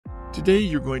Today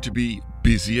you're going to be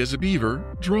busy as a beaver,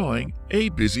 drawing a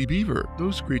busy beaver,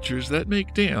 those creatures that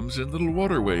make dams in little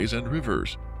waterways and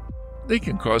rivers. They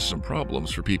can cause some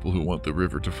problems for people who want the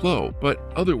river to flow, but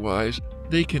otherwise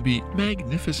they can be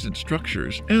magnificent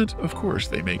structures, and of course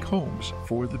they make homes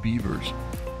for the beavers.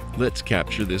 Let's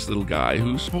capture this little guy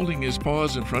who's holding his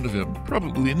paws in front of him,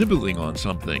 probably nibbling on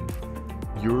something.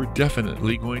 You're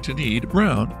definitely going to need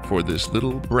brown for this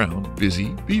little brown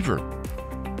busy beaver.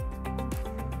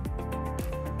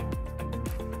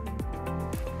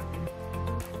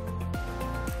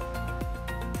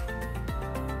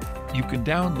 You can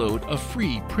download a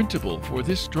free printable for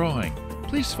this drawing.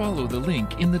 Please follow the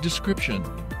link in the description.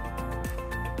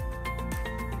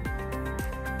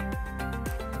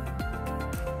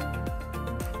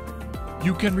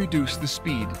 You can reduce the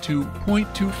speed to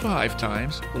 0.25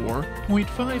 times or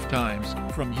 0.5 times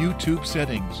from YouTube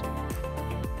settings.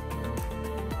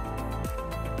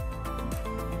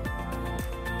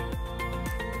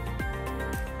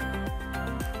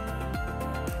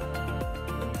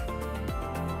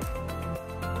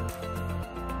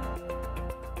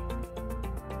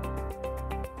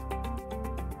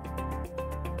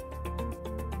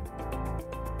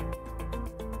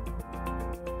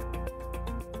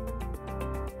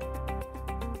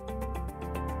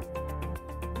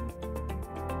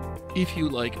 If you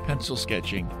like pencil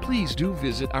sketching, please do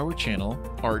visit our channel,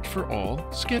 Art for All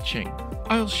Sketching.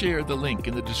 I'll share the link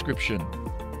in the description.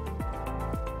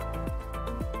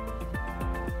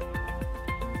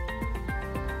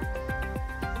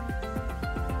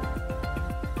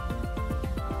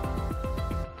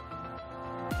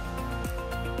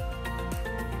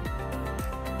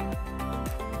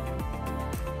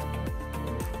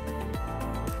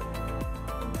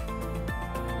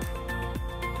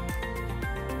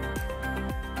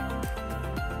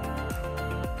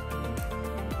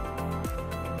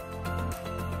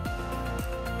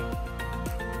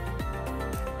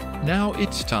 Now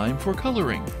it's time for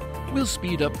coloring. We'll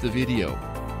speed up the video.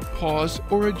 Pause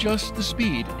or adjust the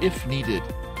speed if needed.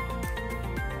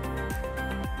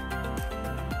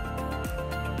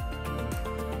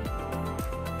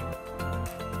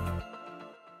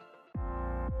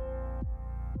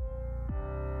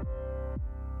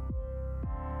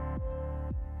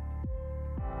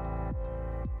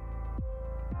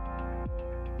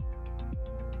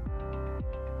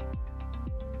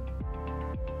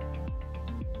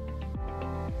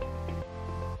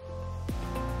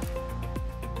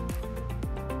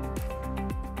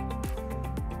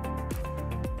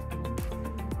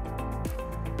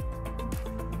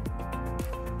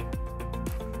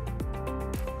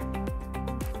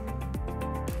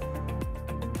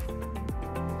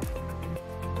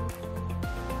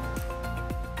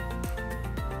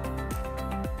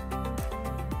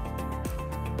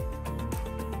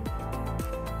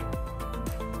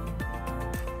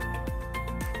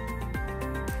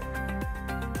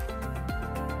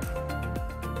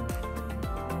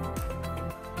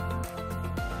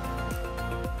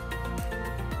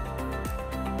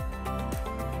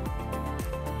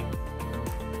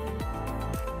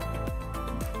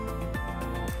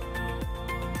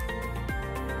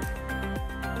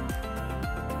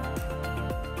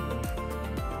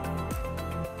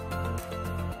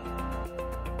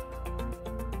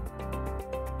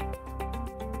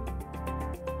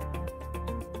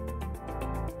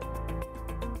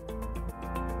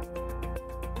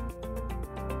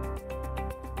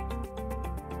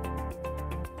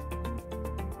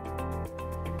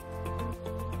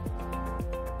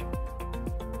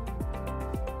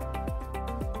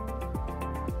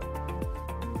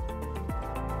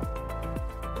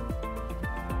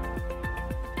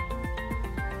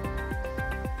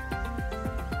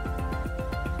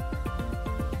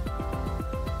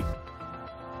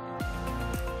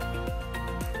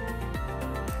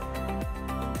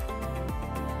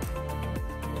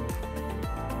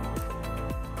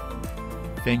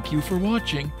 Thank you for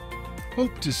watching.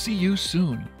 Hope to see you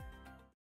soon.